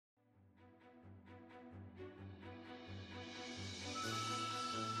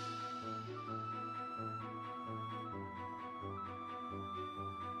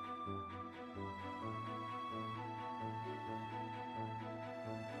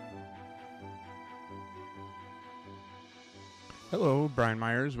Hello, Brian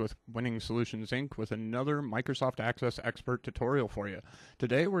Myers with Winning Solutions Inc. with another Microsoft Access Expert tutorial for you.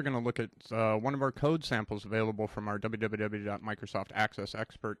 Today we're going to look at one of our code samples available from our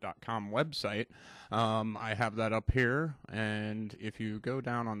www.microsoftaccessexpert.com website. I have that up here, and if you go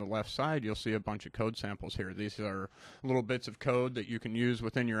down on the left side, you'll see a bunch of code samples here. These are little bits of code that you can use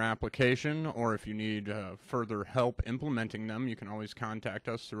within your application, or if you need further help implementing them, you can always contact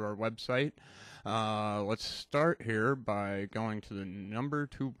us through our website. Let's start here by going to the number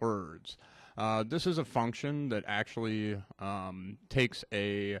 2 words. This is a function that actually takes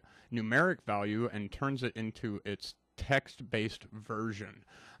a numeric value and turns it into its text-based version.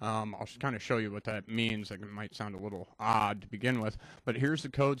 I'll just kind of show you what that means. It might sound a little odd to begin with, but here's the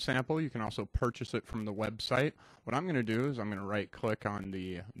code sample. You can also purchase it from the website. What I'm going to do is I'm going to right-click on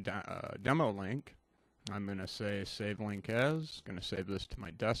the demo link. I'm going to say Save Link As. I'm going to save this to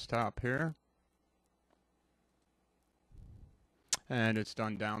my desktop here. And it's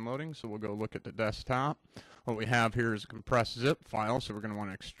done downloading, so we'll go look at the desktop. What we have here is a compressed zip file, so we're going to want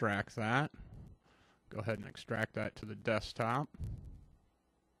to extract that. Go ahead and extract that to the desktop.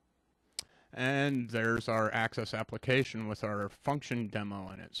 And there's our Access application with our function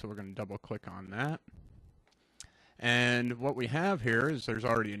demo in it, so we're going to double click on that. And what we have here is there's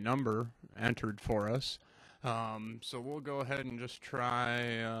already a number entered for us. So we'll go ahead and just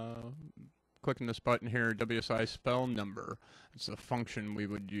try clicking this button here, WSI spell number. It's the function we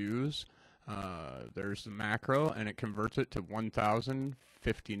would use. There's the macro, and it converts it to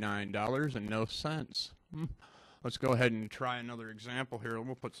 $1,059 and no cents. Let's go ahead and try another example here.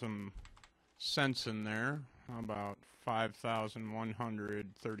 We'll put some cents in there. How about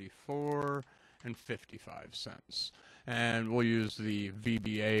 5,134 and 55 cents. And we'll use the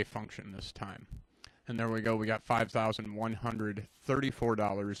VBA function this time. And there we go. We got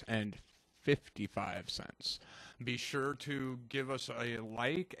 $5,134 and 55 cents. Be sure to give us a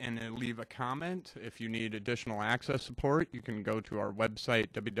like and leave a comment. If you need additional access support, you can go to our website,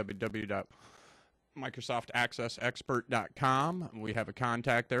 www.microsoftaccessexpert.com. We have a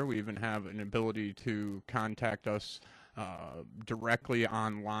contact there. We even have an ability to contact us directly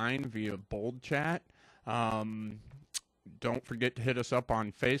online via Bold Chat. Don't forget to hit us up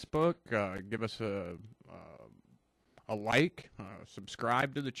on Facebook. Give us a like,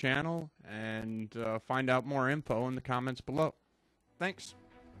 subscribe to the channel, and find out more info in the comments below. Thanks.